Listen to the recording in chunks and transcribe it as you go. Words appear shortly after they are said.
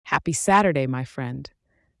Happy Saturday, my friend.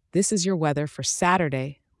 This is your weather for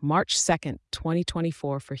Saturday, March 2nd,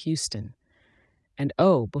 2024 for Houston. And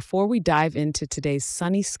oh, before we dive into today's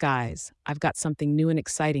sunny skies, I've got something new and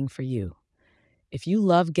exciting for you. If you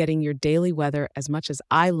love getting your daily weather as much as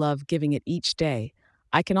I love giving it each day,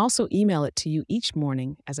 I can also email it to you each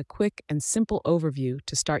morning as a quick and simple overview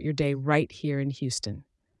to start your day right here in Houston.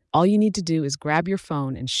 All you need to do is grab your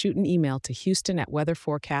phone and shoot an email to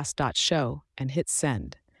houston@weatherforecast.show and hit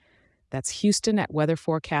send. That's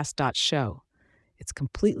houston@weatherforecast.show. It's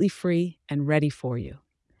completely free and ready for you.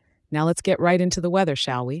 Now let's get right into the weather,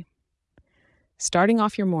 shall we? Starting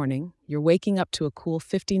off your morning, you're waking up to a cool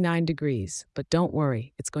 59 degrees, but don't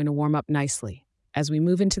worry, it's going to warm up nicely. As we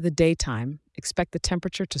move into the daytime, expect the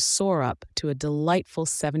temperature to soar up to a delightful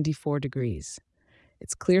 74 degrees.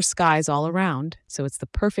 It's clear skies all around, so it's the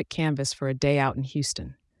perfect canvas for a day out in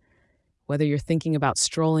Houston. Whether you're thinking about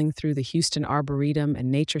strolling through the Houston Arboretum and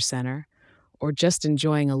Nature Center, or just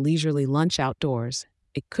enjoying a leisurely lunch outdoors,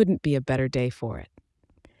 it couldn't be a better day for it.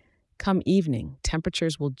 Come evening,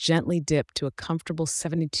 temperatures will gently dip to a comfortable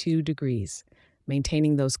 72 degrees,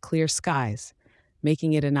 maintaining those clear skies,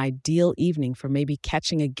 making it an ideal evening for maybe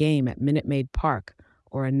catching a game at Minute Maid Park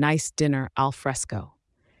or a nice dinner al fresco.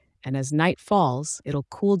 And as night falls, it'll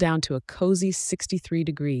cool down to a cozy 63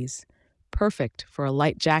 degrees, perfect for a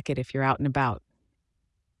light jacket if you're out and about.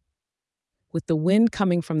 With the wind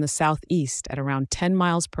coming from the southeast at around 10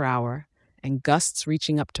 miles per hour and gusts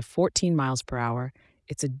reaching up to 14 miles per hour,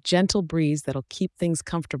 it's a gentle breeze that'll keep things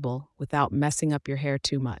comfortable without messing up your hair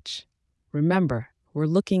too much. Remember, we're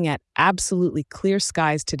looking at absolutely clear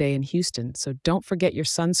skies today in Houston, so don't forget your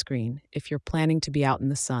sunscreen if you're planning to be out in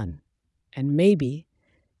the sun. And maybe,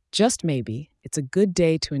 just maybe, it's a good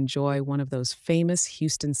day to enjoy one of those famous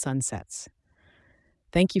Houston sunsets.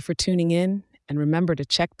 Thank you for tuning in, and remember to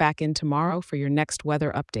check back in tomorrow for your next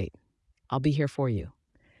weather update. I'll be here for you.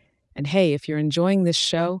 And hey, if you're enjoying this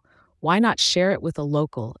show, why not share it with a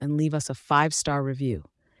local and leave us a 5-star review?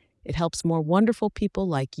 It helps more wonderful people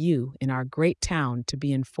like you in our great town to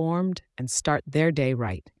be informed and start their day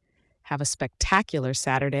right. Have a spectacular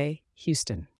Saturday, Houston.